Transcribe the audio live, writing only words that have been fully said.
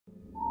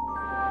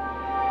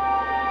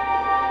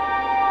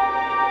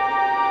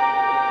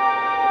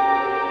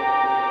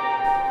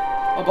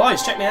Oh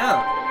boys, check me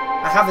out.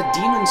 I have a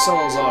demon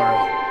souls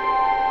aura.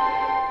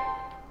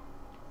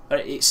 Or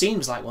it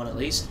seems like one at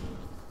least.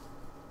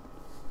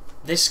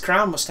 This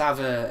crown must have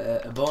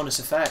a bonus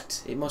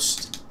effect. It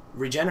must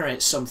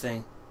regenerate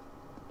something.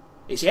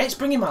 It's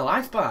bringing my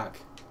life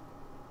back.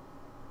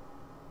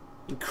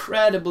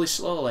 Incredibly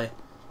slowly.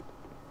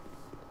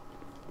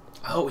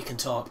 I hope we can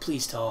talk.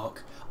 Please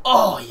talk.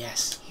 Oh,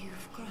 yes.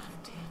 You've granted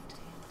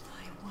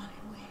my one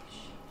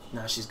wish.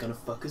 Now she's gonna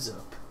fuck us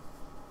up.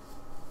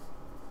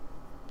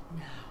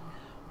 Now,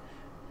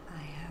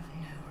 I have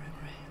no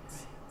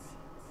regrets.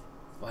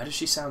 Why does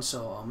she sound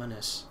so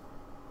ominous?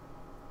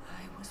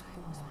 I was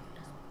born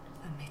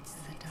amidst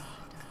the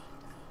dark.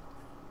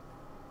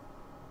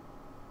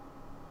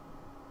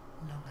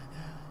 Long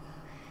ago,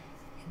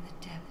 in the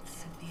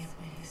depths of the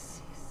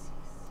abyss,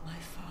 my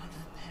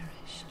father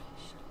perished.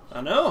 I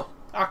know.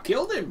 I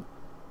killed him.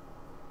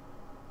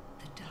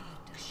 The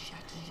dark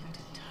shattered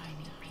into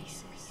tiny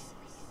pieces,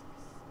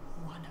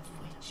 one of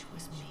which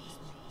was me.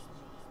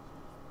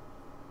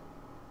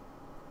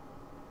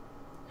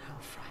 How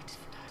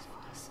frightened I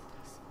was.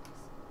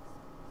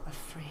 A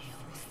frail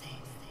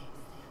thing,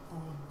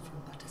 born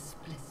from but a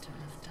splinter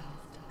of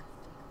dark.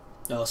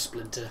 Oh,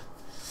 Splinter.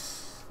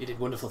 You did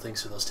wonderful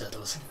things for those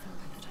turtles. I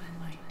thought that I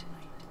might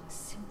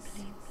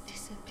simply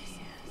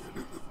disappear.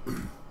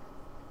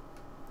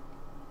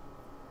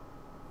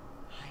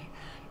 I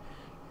am,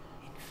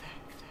 in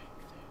fact,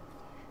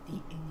 the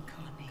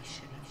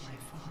incarnation of my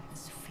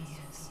father's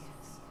fears.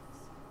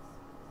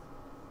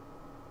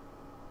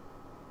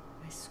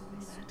 I saw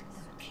that the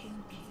king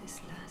of this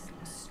land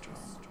was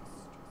strong.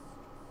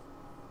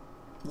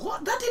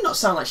 What? That did not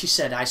sound like she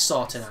said I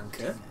sought an anchor.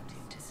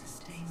 Determined to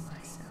sustain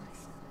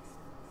myself,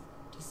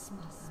 to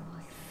smother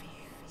my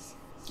fears.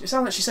 It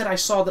sounded like she said I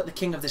saw that the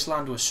king of this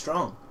land was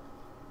strong.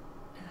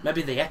 Now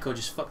Maybe the echo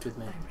just fucked with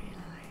me. I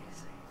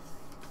realize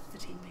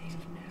that he may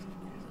have known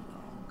all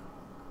along.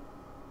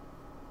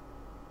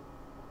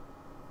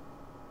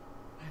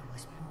 I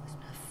was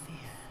born of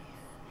fear,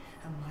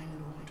 and my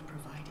lord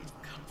provided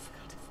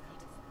comfort.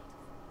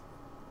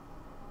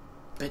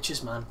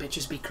 Bitches, man.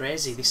 Bitches be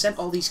crazy. They sent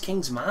all these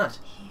kings mad.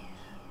 Here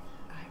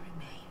I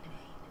remain,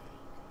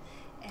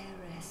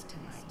 heiress to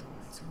my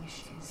lord's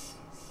wishes,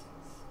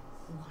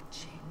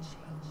 watching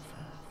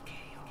over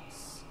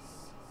chaos.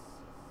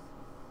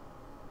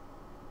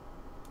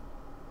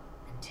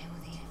 Until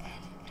the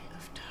end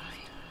of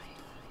time.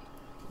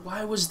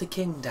 Why was the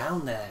king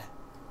down there?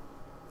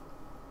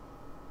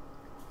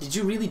 Did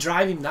you really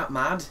drive him that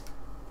mad?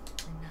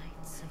 The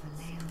knights of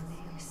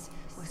Leonis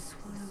were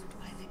swallowed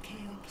by the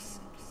chaos,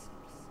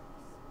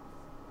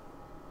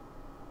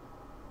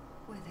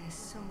 where their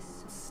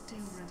souls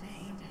still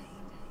remain.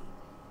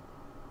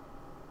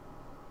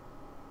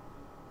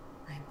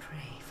 I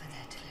pray for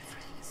their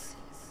deliverance.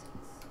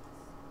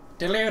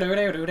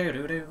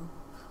 Do-do-do-do-do-do-do.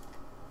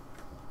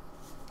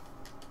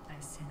 I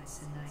sense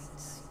the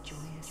night's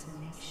joyous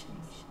elation.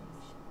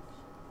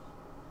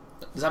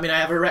 Does that mean I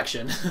have an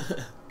erection?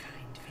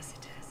 Kind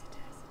visitor,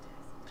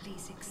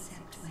 please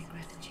accept my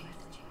gratitude.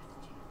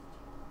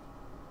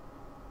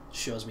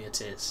 Shows me her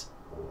tits.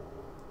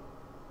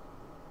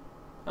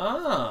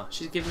 Ah,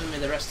 she's giving me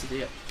the rest of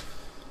the...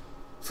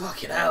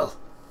 Fucking hell.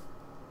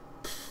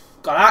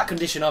 Got heart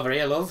condition over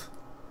here, love.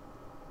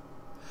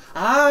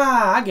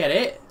 Ah, I get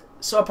it.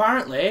 So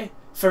apparently,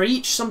 for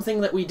each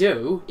something that we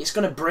do, it's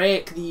going to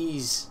break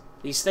these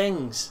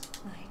things.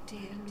 My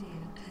dear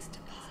lord has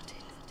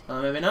departed.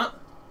 Oh, maybe not?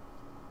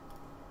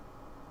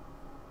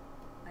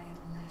 I am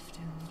left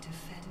only to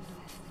fend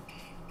off the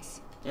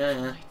chaos. Yeah, For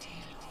yeah. my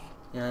dear lord.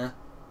 Yeah,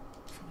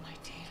 For my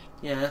dear.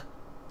 yeah.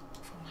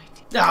 For my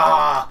dear.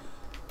 Ah!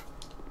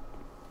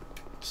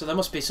 So there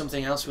must be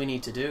something else we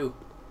need to do.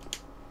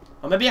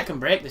 Or maybe I can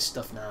break this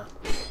stuff now.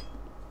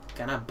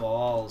 Can I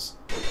balls?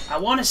 I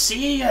want to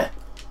see you!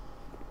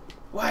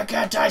 Why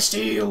can't I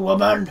see you,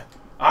 woman?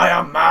 I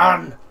am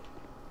man!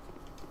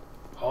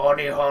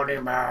 Horny, horny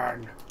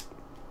man.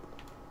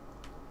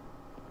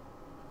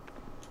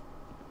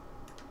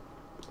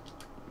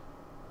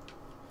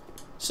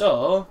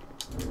 So,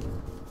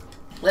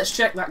 let's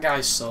check that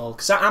guy's soul,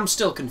 because I'm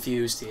still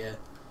confused here.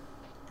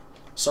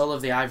 Soul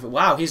of the Ivory...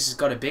 Wow, he's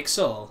got a big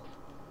soul.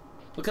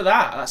 Look at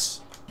that,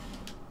 that's...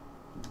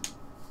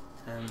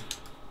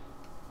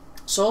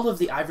 Soul of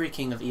the Ivory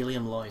King of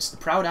Elium Lois. The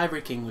proud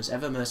Ivory King was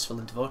ever merciful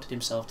and devoted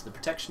himself to the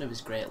protection of his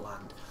great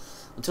land,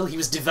 until he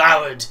was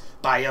devoured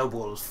by a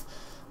wolf,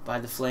 by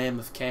the flame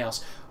of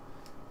chaos.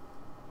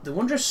 The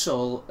wondrous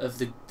soul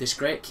of this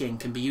great king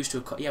can be used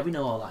to... Yeah, we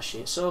know all that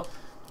shit. So,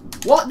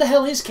 what the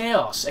hell is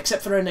chaos,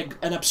 except for an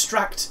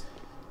abstract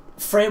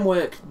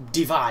framework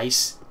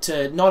device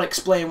to not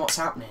explain what's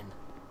happening?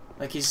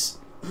 Like, is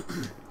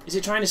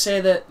it trying to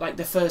say that, like,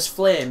 the first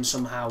flame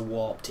somehow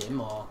warped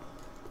him, or...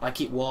 like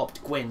it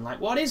warped Gwyn?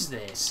 Like, what is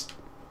this?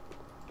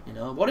 You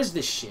know, what is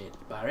this shit,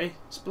 Barry?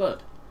 It's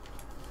blood.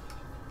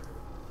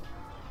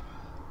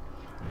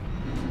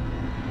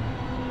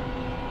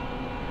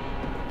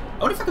 I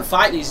wonder if I can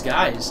fight these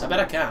guys. I bet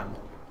I can.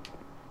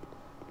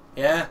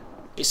 Yeah.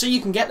 It's so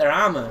you can get their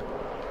armor.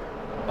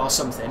 Or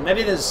something.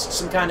 Maybe there's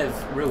some kind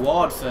of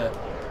reward for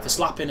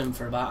slapping them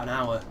for about an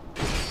hour.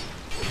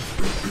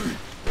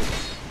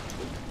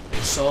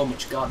 So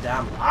much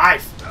goddamn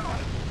life!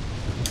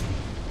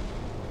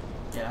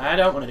 Yeah, I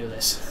don't want to do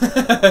this.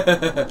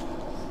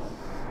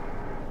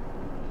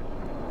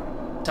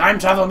 Time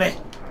travel me!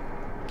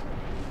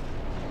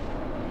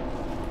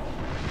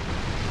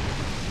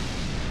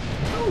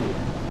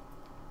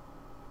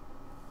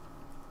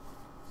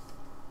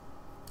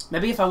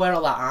 Maybe if I wear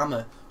all that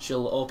armour,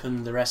 she'll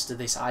open the rest of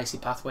this icy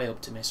pathway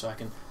up to me so I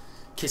can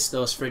kiss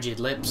those frigid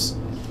lips.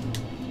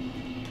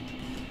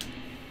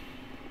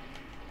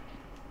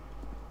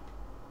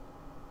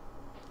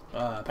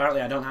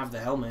 Apparently I don't have the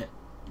helmet.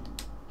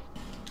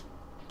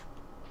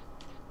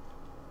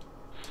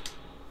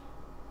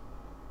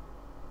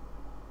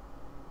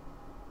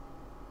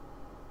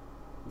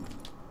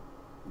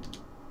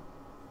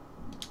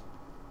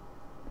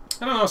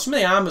 I don't know, some of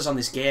the armours on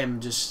this game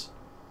just...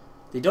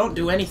 they don't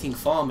do anything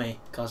for me,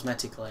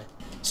 cosmetically.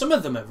 Some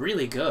of them are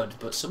really good,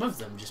 but some of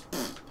them just...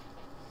 pfft,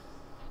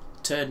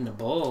 turd in a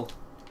bowl.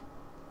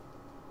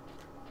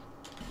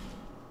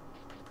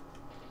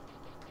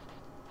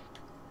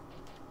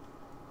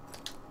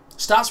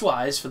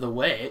 Stats-wise, for the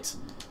weight,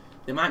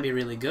 they might be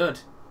really good.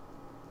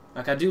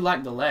 Like, I do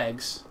like the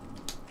legs.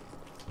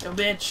 Yo,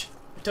 bitch!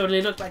 I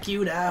totally look like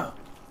you now.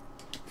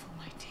 For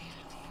my dear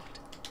lord.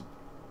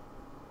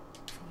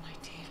 For my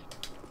dear...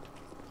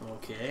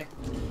 Okay.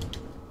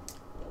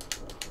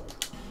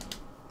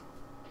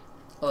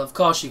 Well, of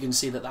course you can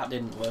see that that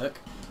didn't work.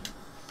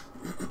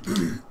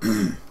 Let's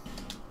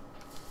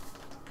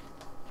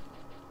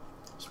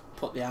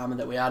put the armour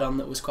that we had on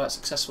that was quite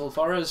successful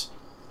for us.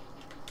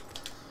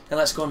 And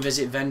let's go and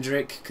visit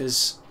Vendrick,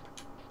 because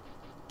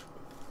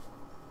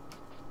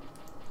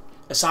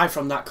aside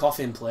from that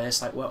coffin place,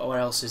 like where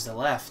else is there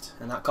left?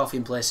 And that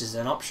coffin place is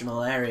an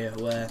optional area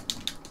where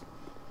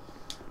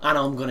I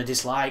know I'm going to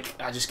dislike.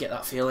 I just get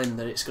that feeling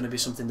that it's going to be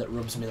something that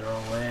rubs me the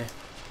wrong way.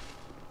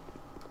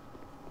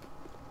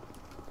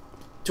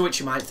 To which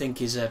you might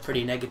think is a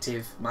pretty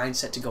negative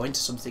mindset to go into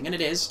something, and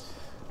it is,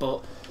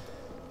 but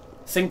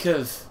think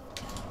of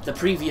the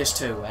previous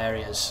two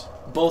areas.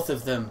 Both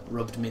of them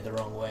rubbed me the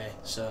wrong way,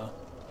 so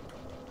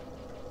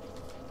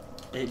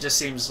it just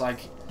seems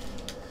like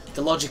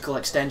the logical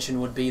extension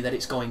would be that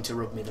it's going to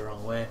rub me the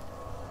wrong way.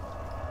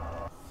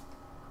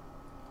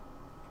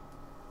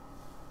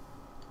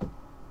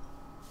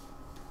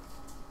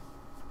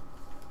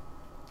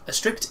 A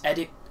strict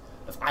edict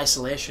of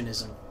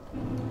isolationism.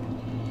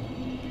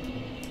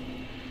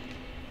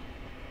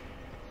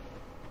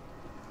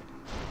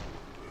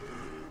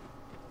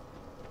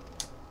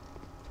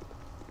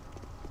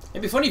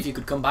 It'd be funny if you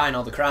could combine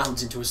all the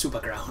crowns into a super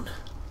crown.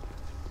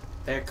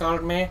 They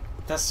called me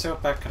the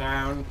super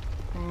crown.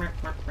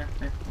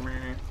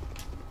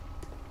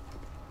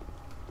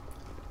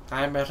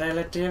 I'm a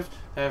relative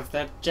of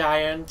the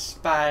giant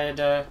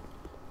spider,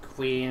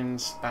 Queen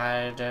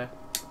Spider.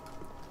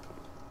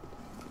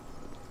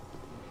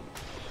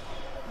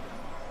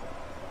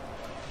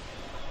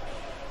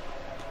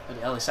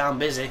 Bloody hell, they sound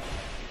busy.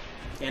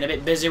 Getting a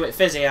bit busy with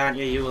fizzy, aren't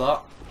you, you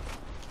lot?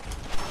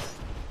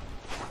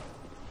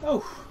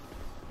 Oh.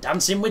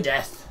 Dancing with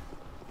Death.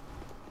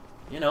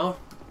 You know.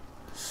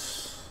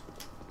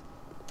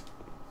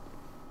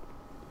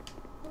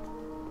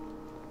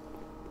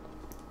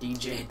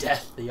 DJ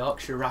Death, the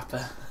Yorkshire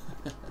rapper.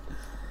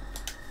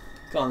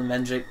 Go on,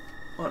 Vendrick.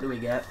 What do we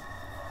get?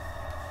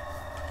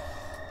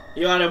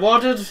 You are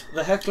awarded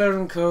the Heckler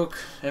and Koch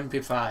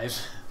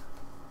MP5.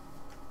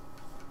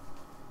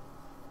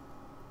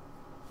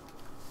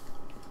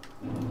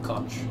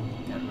 Koch.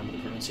 Can't remember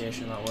the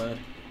pronunciation of that word.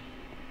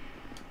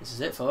 This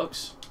is it,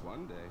 folks.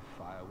 One day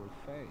fire will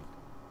fade,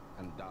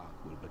 and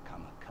dark will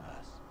become a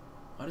curse.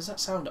 Why does that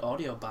sound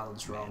audio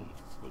balance wrong? Men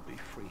will be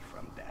free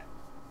from death,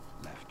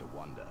 left to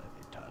wander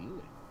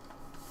eternally.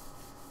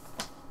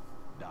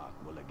 Dark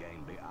will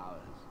again be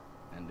ours,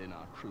 and in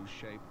our true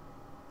shape,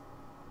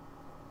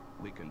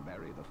 we can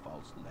bury the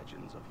false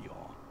legends of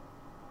yore.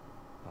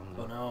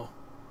 Oh no.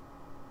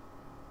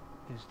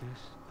 Is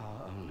this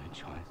our only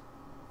choice?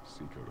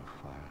 Seeker of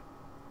fire,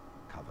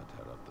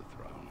 coveter of the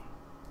throne.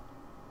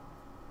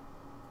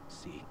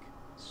 Seek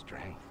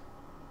strength.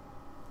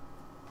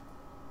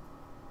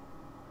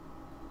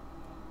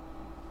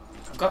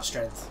 I've got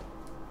strength.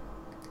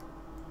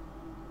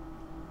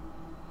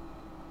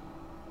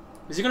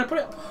 Is he gonna put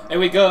it? Here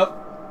we go.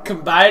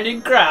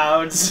 Combining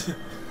crowns.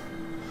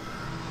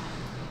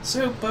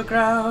 Super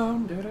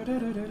crown. Da, da, da,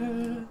 da, da,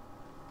 da.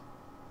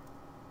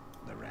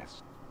 The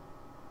rest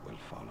will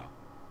follow.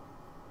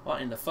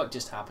 What in the fuck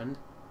just happened?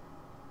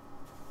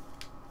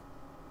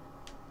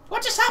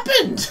 What just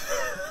happened?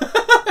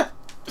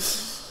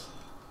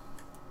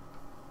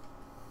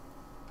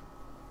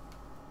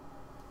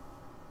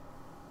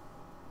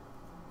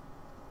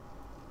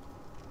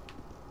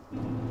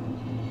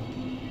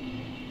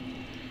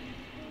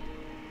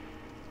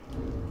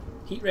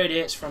 Heat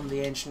radiates from the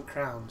ancient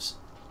crowns.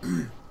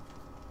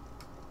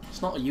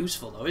 It's not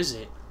useful though, is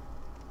it?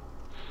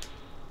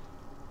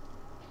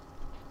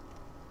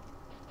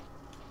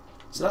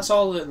 So that's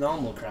all the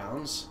normal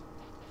crowns.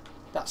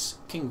 That's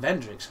King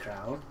Vendrick's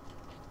crown.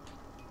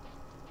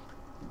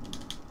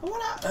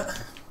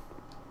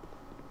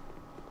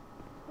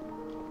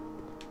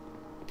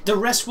 The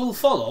rest will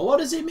follow? What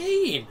does it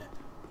mean?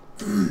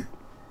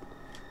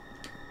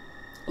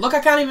 Look, I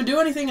can't even do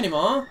anything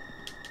anymore.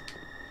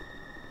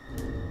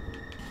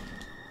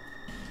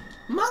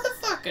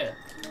 Motherfucker!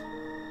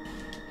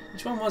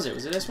 Which one was it?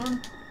 Was it this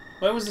one?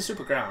 Where was the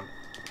super crown?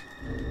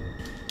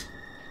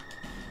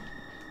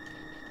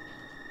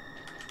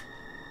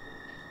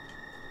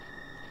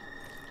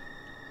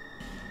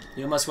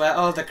 You must wear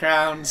all the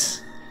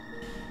crowns.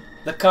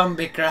 The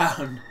combi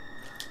crown.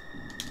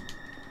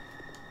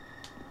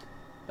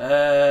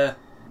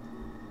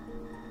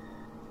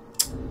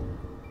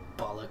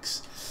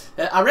 Bollocks.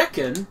 I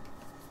reckon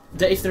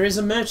that if there is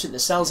a merchant that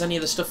sells any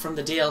of the stuff from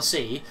the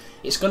DLC,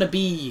 it's going to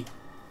be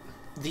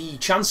the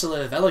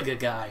Chancellor Veliger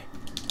guy.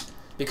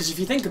 Because if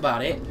you think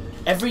about it,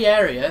 every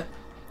area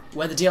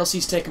where the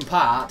DLC's taken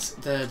part,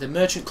 the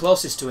merchant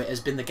closest to it has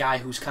been the guy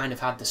who's kind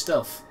of had the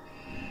stuff.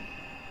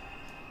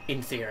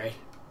 In theory,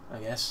 I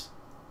guess.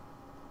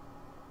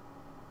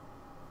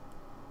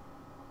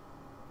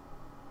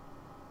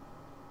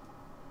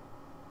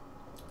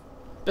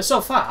 But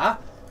so far,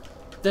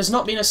 there's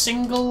not been a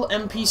single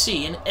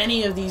NPC in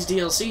any of these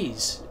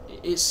DLCs.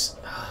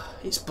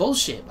 It's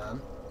bullshit, man.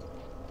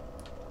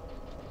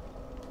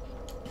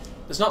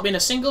 There's not been a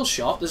single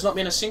shop, there's not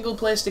been a single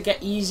place to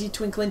get easy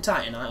Twinkling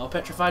Titanite or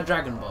Petrified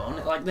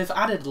Dragonbone. Like, they've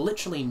added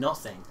literally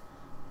nothing.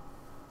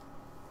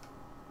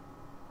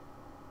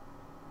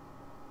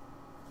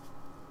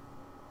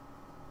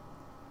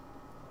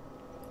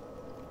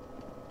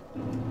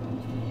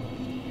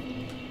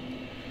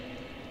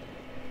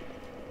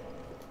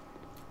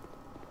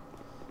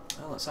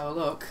 Well, let's have a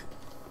look.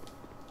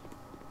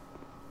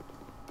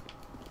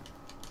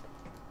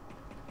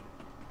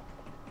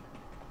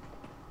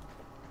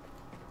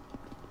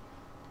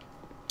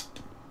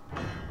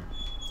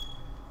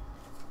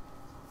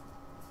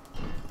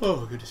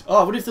 Oh, goodness.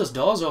 Oh, what if those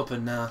doors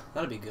open now?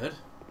 That'd be good.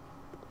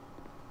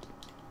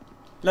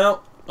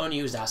 No,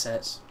 unused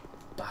assets.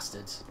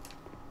 Bastards.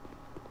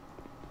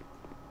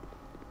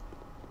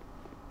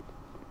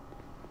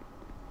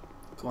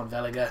 Come on,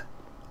 Veliger.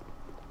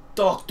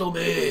 Talk to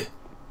me!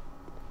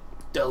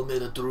 Tell me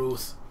the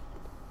truth.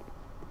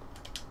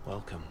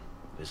 Welcome,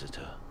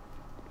 visitor.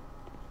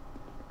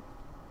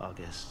 Our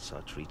guests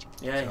are treated.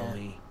 Yeah, Tell yeah.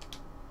 me.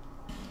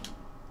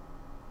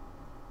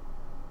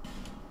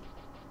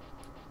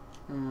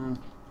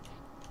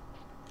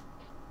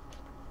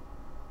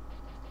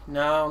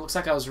 No, looks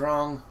like I was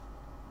wrong.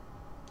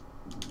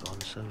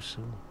 Gone so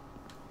soon.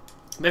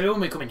 Maybe when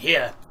we come in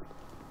here,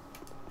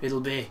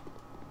 it'll be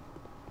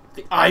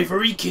the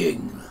Ivory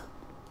King.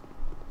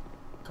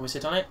 Can we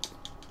sit on it?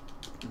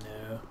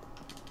 No.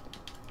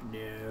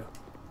 No.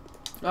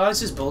 Oh,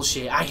 this is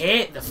bullshit. I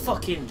hate the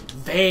fucking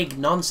vague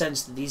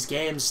nonsense that these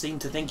games seem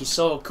to think is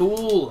so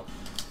cool.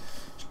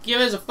 Just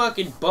give us a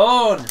fucking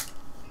bone.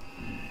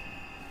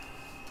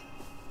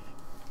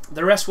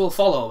 The rest will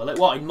follow. Like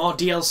what, in more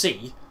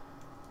DLC?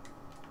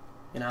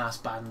 In Arse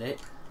Bandit.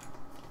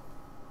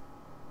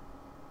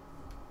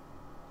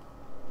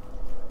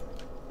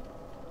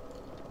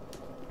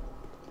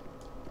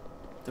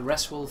 The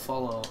rest will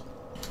follow.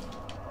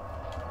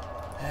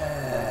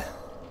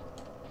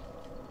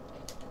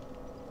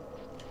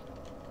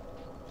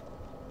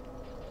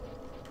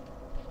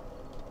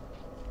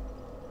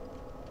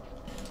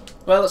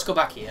 Well, let's go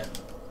back here.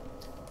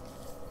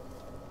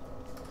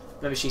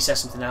 Maybe she says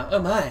something now. Oh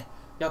my,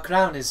 your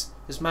crown is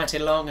mighty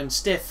long and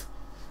stiff.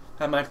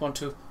 I might want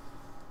to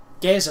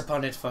gaze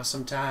upon it for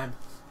some time.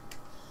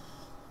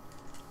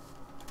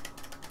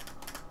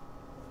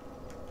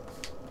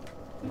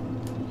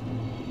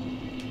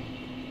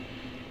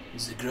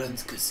 The Grand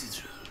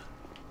Cathedral.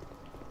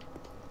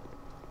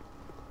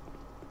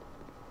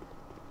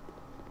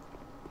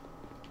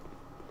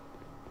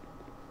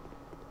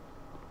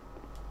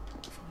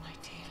 For my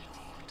dear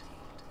lord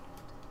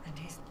and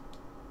his...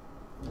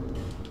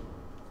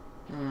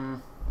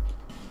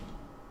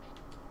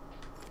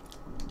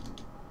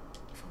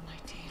 For my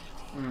dear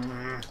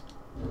lord.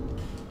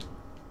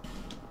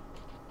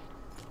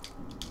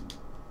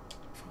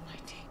 For my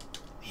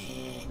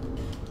dear...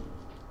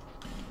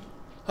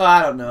 Oh,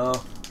 I don't know.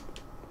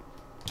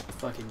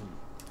 Fucking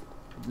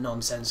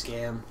nonsense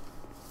game.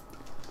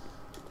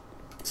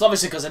 It's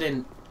obviously because I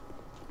didn't,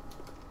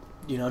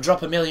 you know,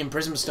 drop 1,000,000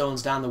 prism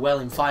stones down the well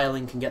in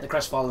Firelink and get the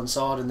Crestfallen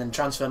Sword and then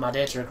transfer my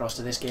data across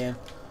to this game.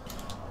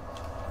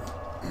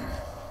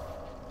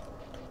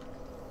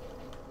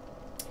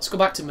 Let's go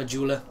back to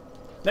Majula.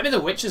 Maybe the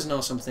witches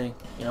know something.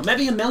 You know,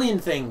 maybe 1,000,000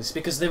 things,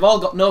 because they've all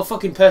got no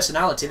fucking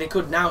personality. They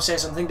could now say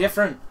something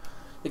different.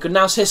 They could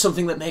now say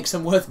something that makes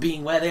them worth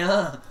being where they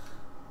are.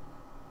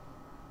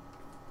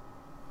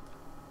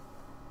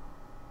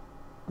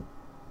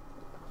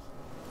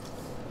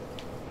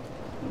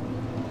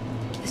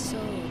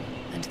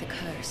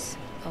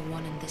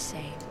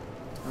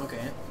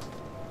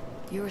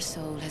 Your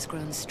soul has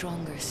grown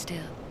stronger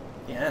still.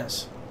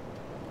 Yes.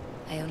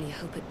 I only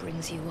hope it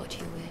brings you what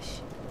you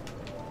wish.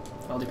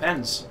 All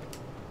depends.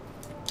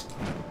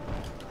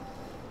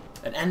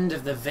 An end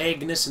of the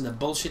vagueness and the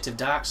bullshit of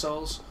Dark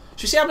Souls.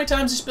 Should we see how many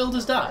times this build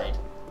has died?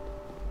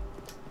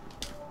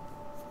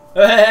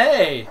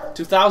 Hey!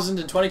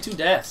 2,022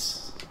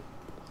 deaths.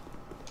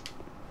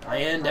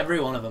 I earned every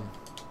one of them.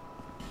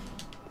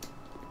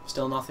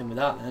 Still nothing with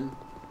that then.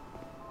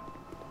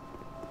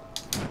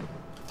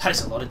 That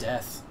is a lot of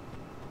death.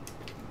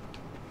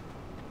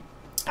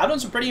 I've done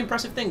some pretty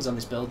impressive things on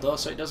this build though,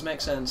 so it does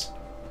make sense.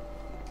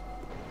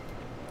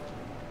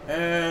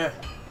 Maybe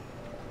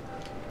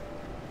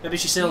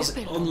she sells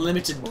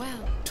unlimited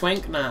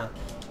twink? Nah.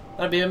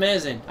 That'd be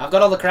amazing. I've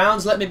got all the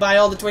crowns, let me buy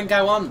all the twink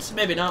I want.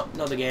 Maybe not.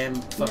 Another game.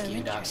 Fuck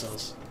you, Dark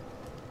Souls.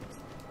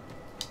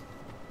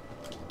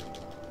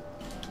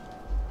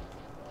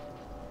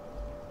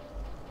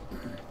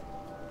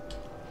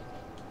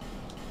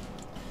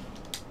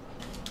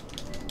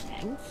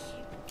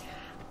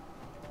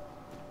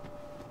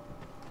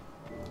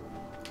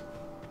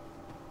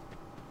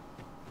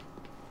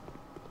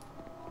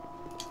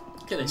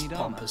 Look at this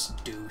pompous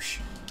douche.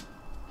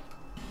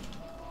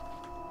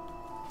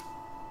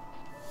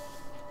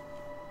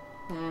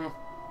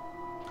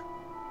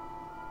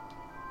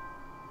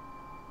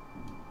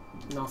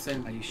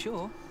 Nothing. Are you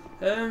sure?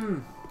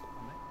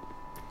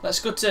 Let's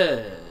go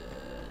to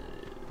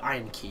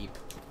Iron Keep.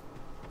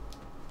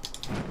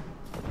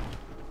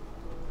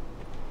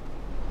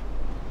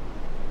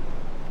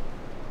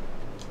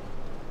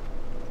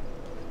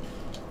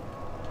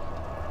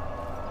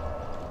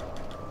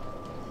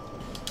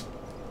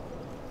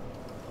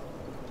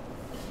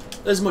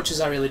 As much as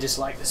I really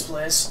dislike this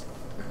place.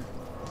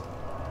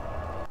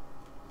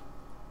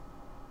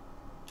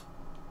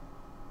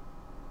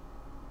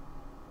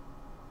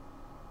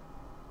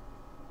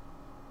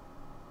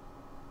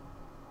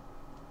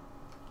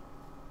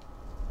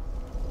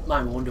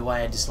 Might wonder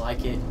why I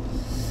dislike it.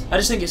 I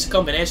just think it's a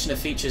combination of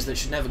features that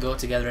should never go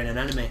together in an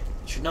enemy.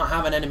 You should not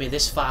have an enemy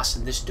this fast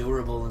and this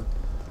durable and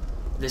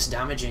this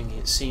damaging.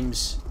 It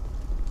seems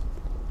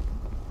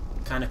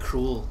kind of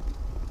cruel.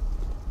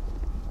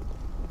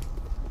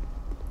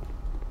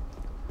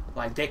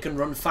 Like, they can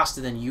run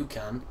faster than you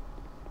can.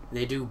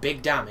 They do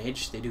big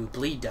damage. They do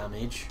bleed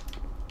damage.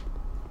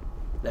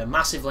 They're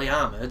massively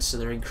armoured, so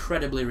they're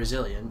incredibly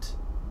resilient.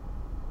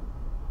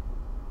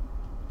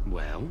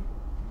 Well?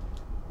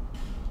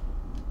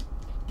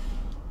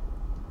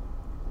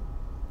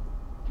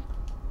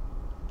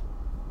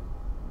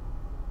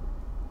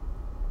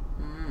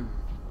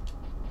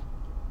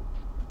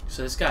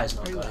 So this guy's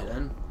not got it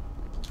then.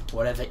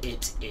 Whatever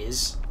it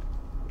is.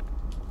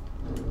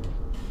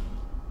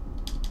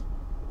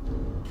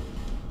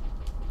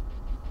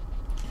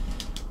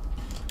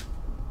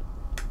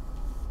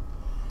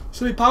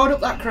 So he powered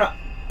up that crown.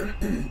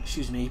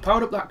 Excuse me. He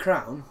powered up that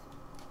crown.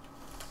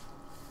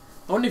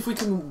 I wonder if we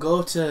can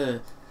go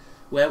to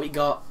where we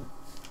got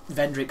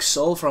Vendrick's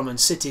soul from and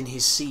sit in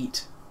his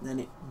seat. Then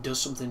it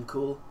does something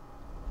cool.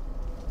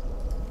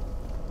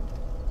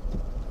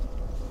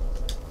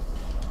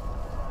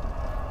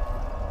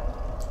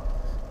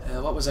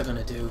 What was I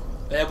going to do?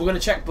 We're going to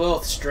check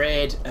both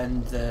Strayed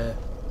and the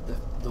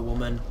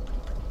woman.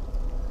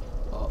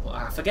 Oh,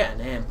 I forget her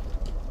name.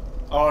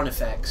 Or an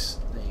effects.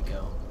 There you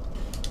go.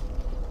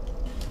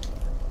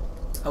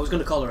 I was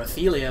going to call her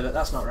Ophelia, but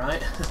that's not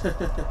right.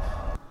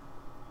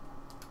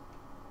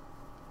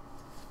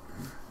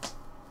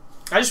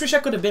 I just wish I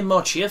could have been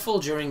more cheerful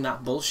during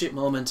that bullshit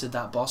moment of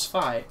that boss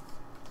fight.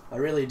 I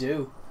really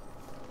do.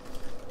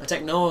 I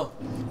take no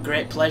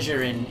great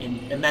pleasure in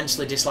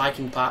immensely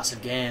disliking parts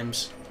of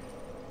games.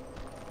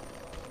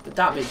 But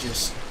that bit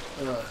just...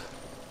 Ugh.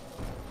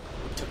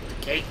 It took the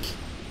cake.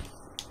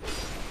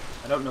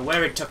 I don't know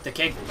where it took the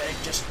cake, but it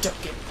just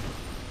took it.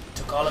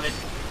 Took all of it.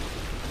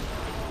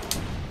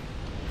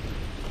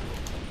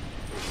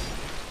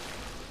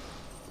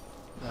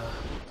 Well,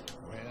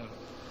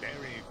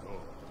 very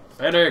good.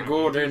 Very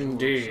good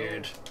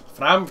indeed.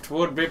 Frampt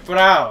would be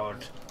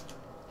proud.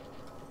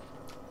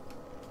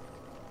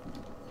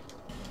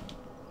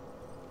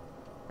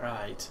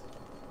 Right. Is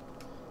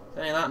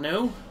any of that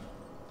new?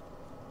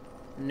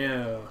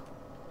 No.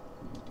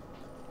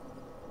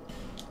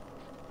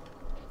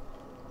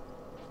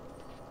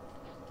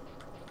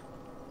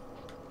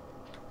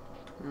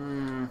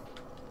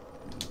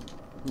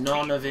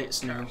 None of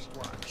it's new.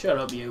 Shut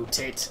up, you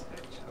tit.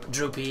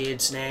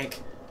 Droopy-eared snake.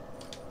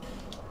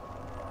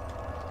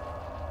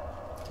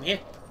 Come here.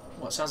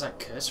 What sounds like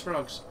curse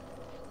frogs?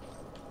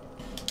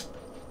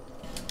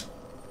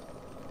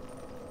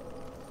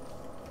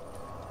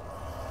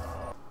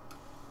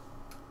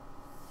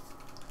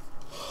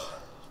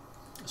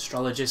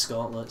 Astrologist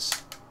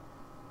gauntlets.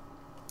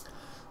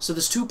 So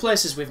there's two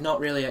places we've not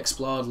really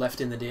explored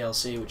left in the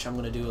DLC, which I'm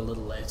going to do a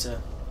little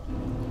later.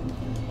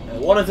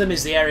 One of them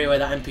is the area where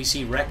that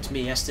NPC wrecked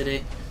me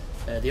yesterday.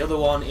 The other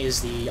one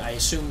is I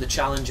assume the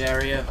challenge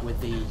area with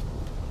the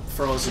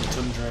frozen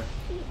tundra.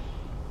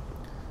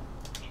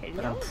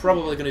 But I'm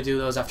probably going to do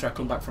those after I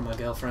come back from my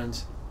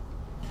girlfriend.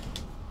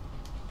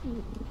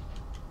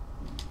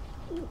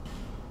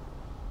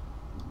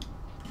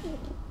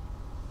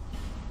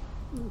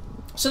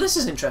 So this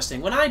is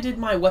interesting. When I did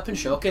my weapon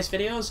showcase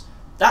videos,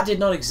 that did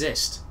not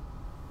exist.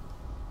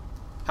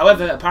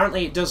 However,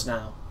 apparently it does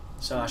now.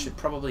 So I should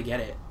probably get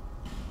it.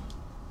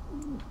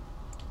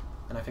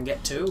 And I can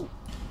get 2.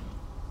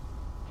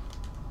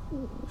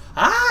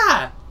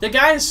 Ah! The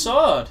guy's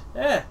sword!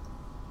 Yeah.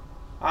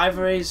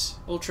 Ivory's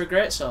ultra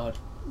great sword.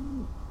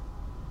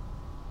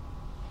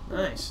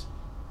 Nice.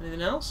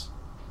 Anything else?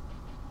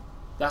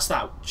 That's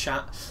that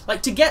chat.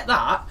 Like, to get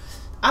that,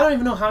 I don't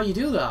even know how you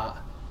do that.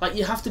 Like,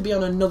 you have to be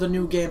on another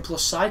New Game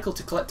Plus cycle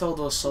to collect all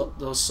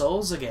those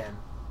souls again.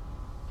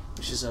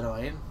 Which is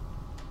annoying.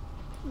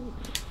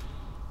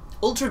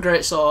 Ultra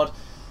great sword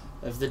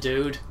of the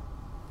dude.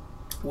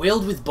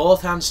 Wield with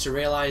both hands to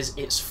realise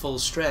its full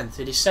strength.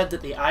 It is said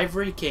that the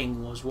Ivory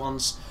King was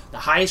once the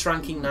highest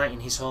ranking knight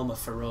in his home of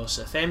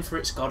Ferosa, famed for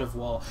its god of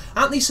war.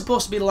 Aren't these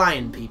supposed to be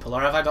lion people,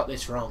 or have I got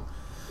this wrong?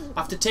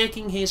 After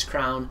taking his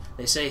crown,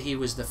 they say he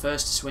was the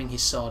first to swing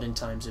his sword in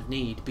times of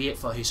need, be it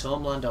for his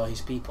homeland or his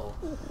people.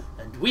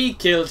 And we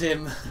killed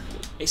him!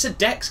 It's a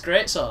Dex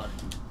greatsword.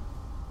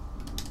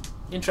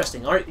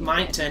 Interesting. Or it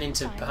might turn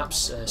into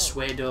perhaps a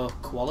pseudo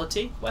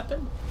quality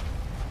weapon.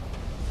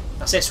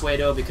 I say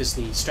pseudo because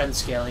the strength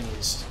scaling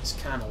is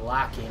kind of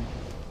lacking.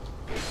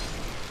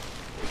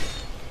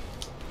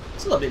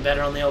 It's a little bit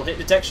better on the old hit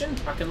detection.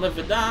 I can live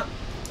with that.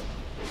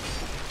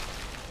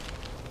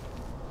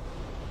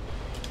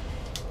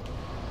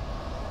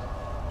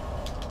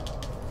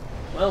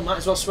 Well, might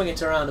as well swing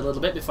it around a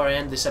little bit before I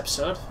end this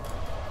episode.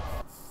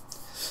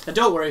 And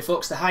don't worry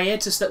folks, the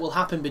hiatus that will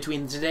happen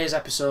between today's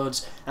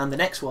episodes and the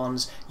next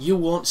ones, you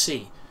won't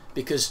see.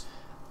 Because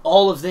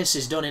all of this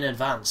is done in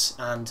advance,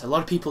 and a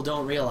lot of people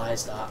don't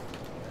realise that.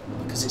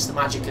 Because it's the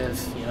magic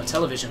of, you know,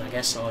 television, I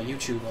guess, or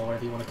YouTube, or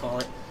whatever you want to call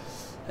it.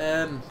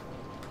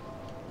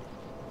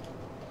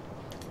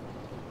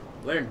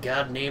 Where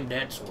God named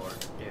that sword?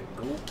 There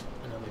we go.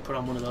 And then we put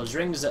on one of those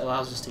rings that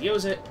allows us to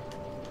use it.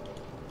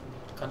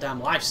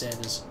 Goddamn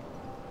lifesavers.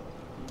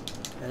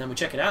 And then we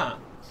check it out.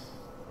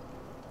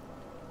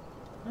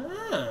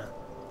 Ah.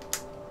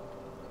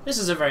 This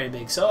is a very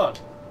big sword.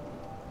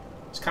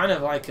 It's kind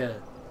of like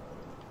a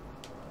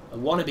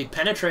wannabe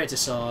penetrator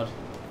sword.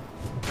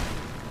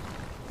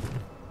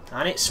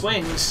 And it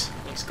swings.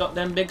 It's got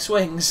them big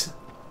swings.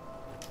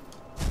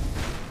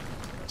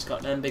 It's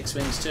got them big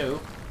swings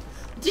too.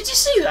 Did you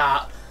see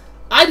that?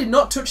 I did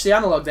not touch the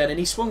analog then and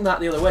he swung that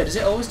the other way. Does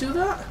it always do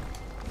that?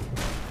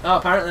 Oh,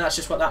 apparently that's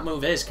just what that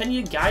move is. Can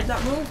you guide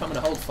that move? I'm going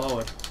to hold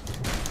forward.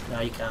 No,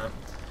 you can't.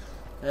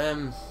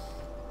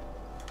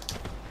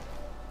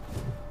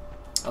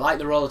 I like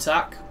the roll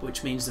attack,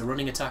 which means the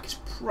running attack is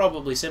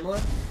probably similar.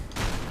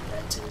 Yeah,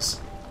 it is.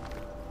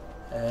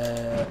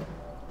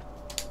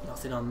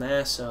 Nothing on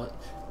there, so...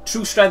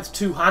 True strength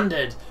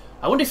two-handed.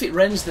 I wonder if it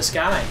rends the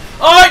sky.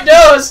 Oh, it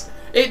does!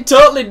 It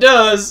totally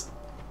does!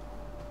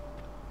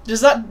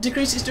 Does that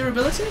decrease its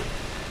durability?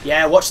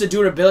 Yeah, watch the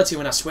durability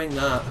when I swing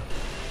that.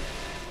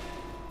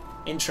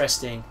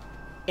 Interesting.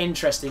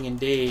 Interesting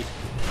indeed.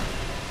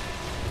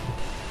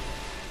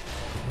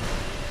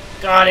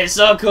 God, it's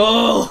so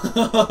cool!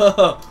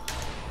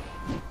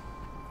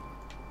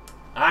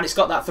 And it's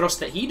got that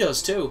thrust that he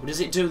does too. Does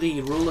it do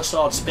the ruler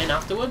sword spin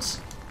afterwards?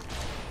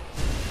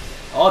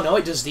 Oh no,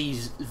 it does the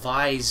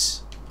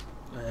Vi's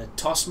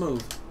toss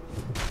move.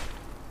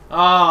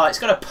 Oh, it's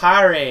got a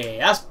parry.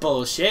 That's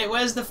bullshit.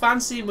 Where's the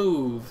fancy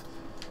move?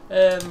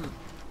 Apparently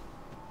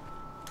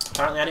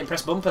I didn't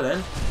press bumper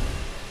then.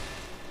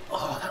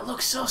 Oh, that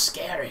looks so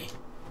scary.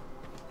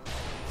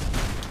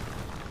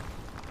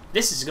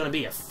 This is going to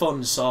be a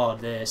fun sword,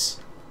 this.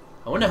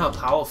 I wonder how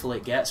powerful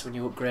it gets when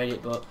you upgrade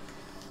it, but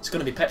it's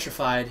going to be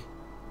petrified.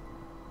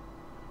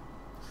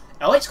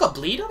 Oh, it's got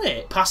bleed on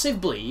it. Passive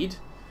bleed.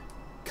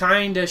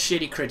 Kinda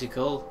shitty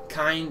critical.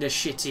 Kinda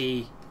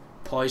shitty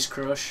poise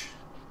crush.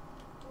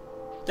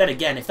 Then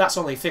again, if that's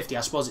only 50,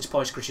 I suppose its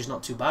poise crush is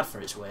not too bad for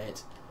its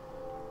weight.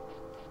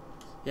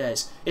 Yeah,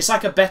 it's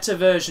like a better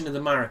version of the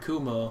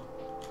Marakumo.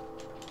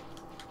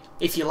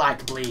 If you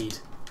like bleed,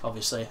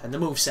 obviously. And the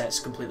moveset's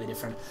completely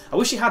different. I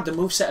wish it had the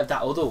moveset of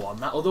that other one.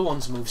 That other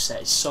one's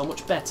moveset is so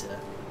much better.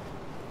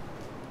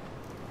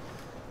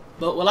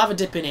 But we'll have a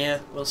dip in here.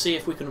 We'll see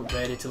if we can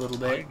upgrade it a little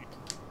bit.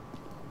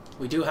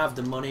 We do have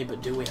the money,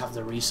 but do we have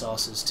the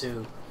resources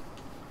too?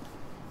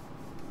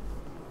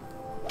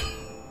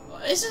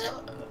 Is it...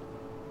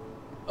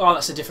 Oh,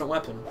 that's a different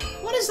weapon.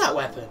 What is that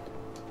weapon?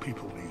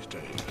 People these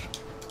days.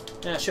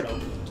 Yeah, shut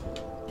up.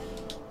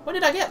 When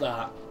did I get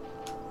that?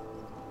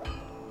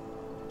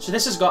 So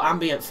this has got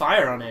ambient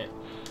fire on it.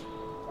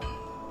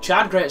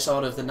 Charred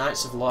Greatsword of the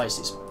Knights of Lois.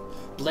 Its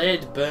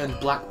blade burned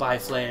black by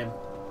flame.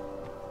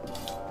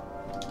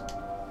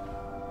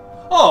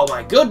 Oh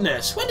my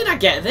goodness! When did I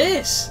get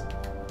this?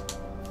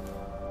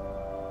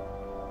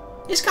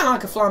 It's kind of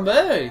like a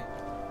flambeau.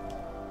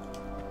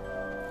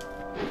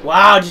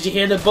 Wow, did you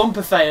hear the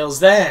bumper fails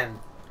then?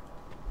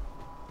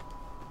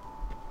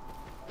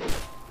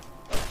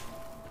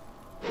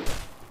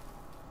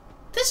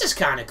 This is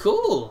kind of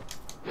cool.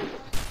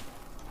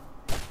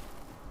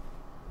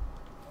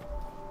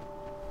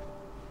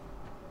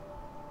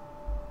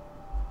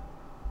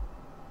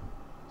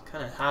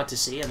 Kind of hard to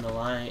see in the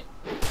light.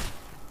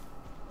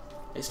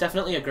 It's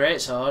definitely a great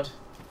sword.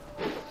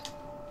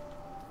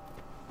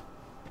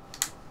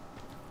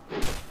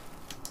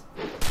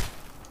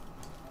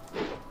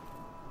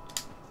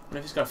 What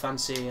if he's got a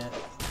fancy...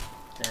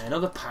 Nah,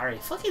 another parry.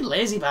 Fucking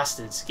lazy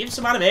bastards. Give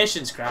some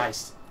animations,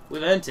 Christ.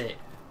 We've earned it.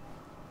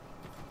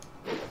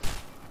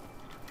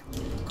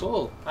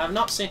 Cool. I've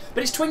not seen...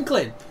 But it's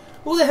twinkling.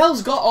 Who the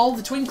hell's got all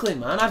the twinkling,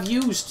 man? I've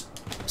used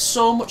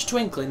so much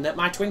twinkling that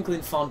my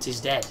twinkling font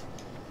is dead.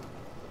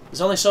 There's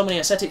only so many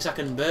aesthetics I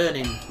can burn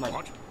in,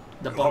 like,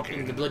 the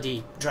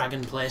bloody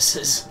dragon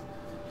places.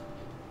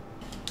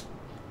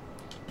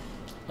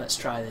 Let's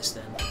try this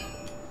then.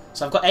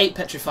 So I've got 8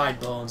 petrified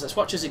bones. Let's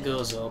watch as it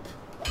goes up.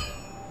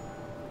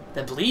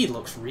 The bleed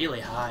looks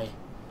really high.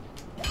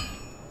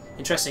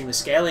 Interesting, the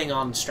scaling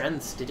on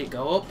strength, did it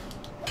go up?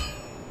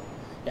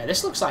 Yeah,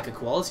 this looks like a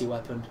quality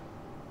weapon.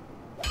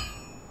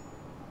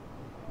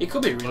 It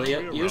could be really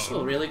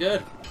useful, really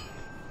good.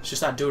 It's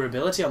just that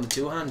durability on the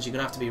 2 hands, you're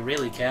going to have to be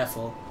really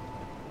careful.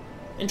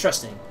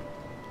 Interesting.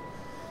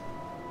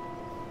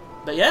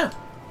 But yeah,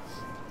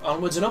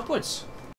 onwards and upwards.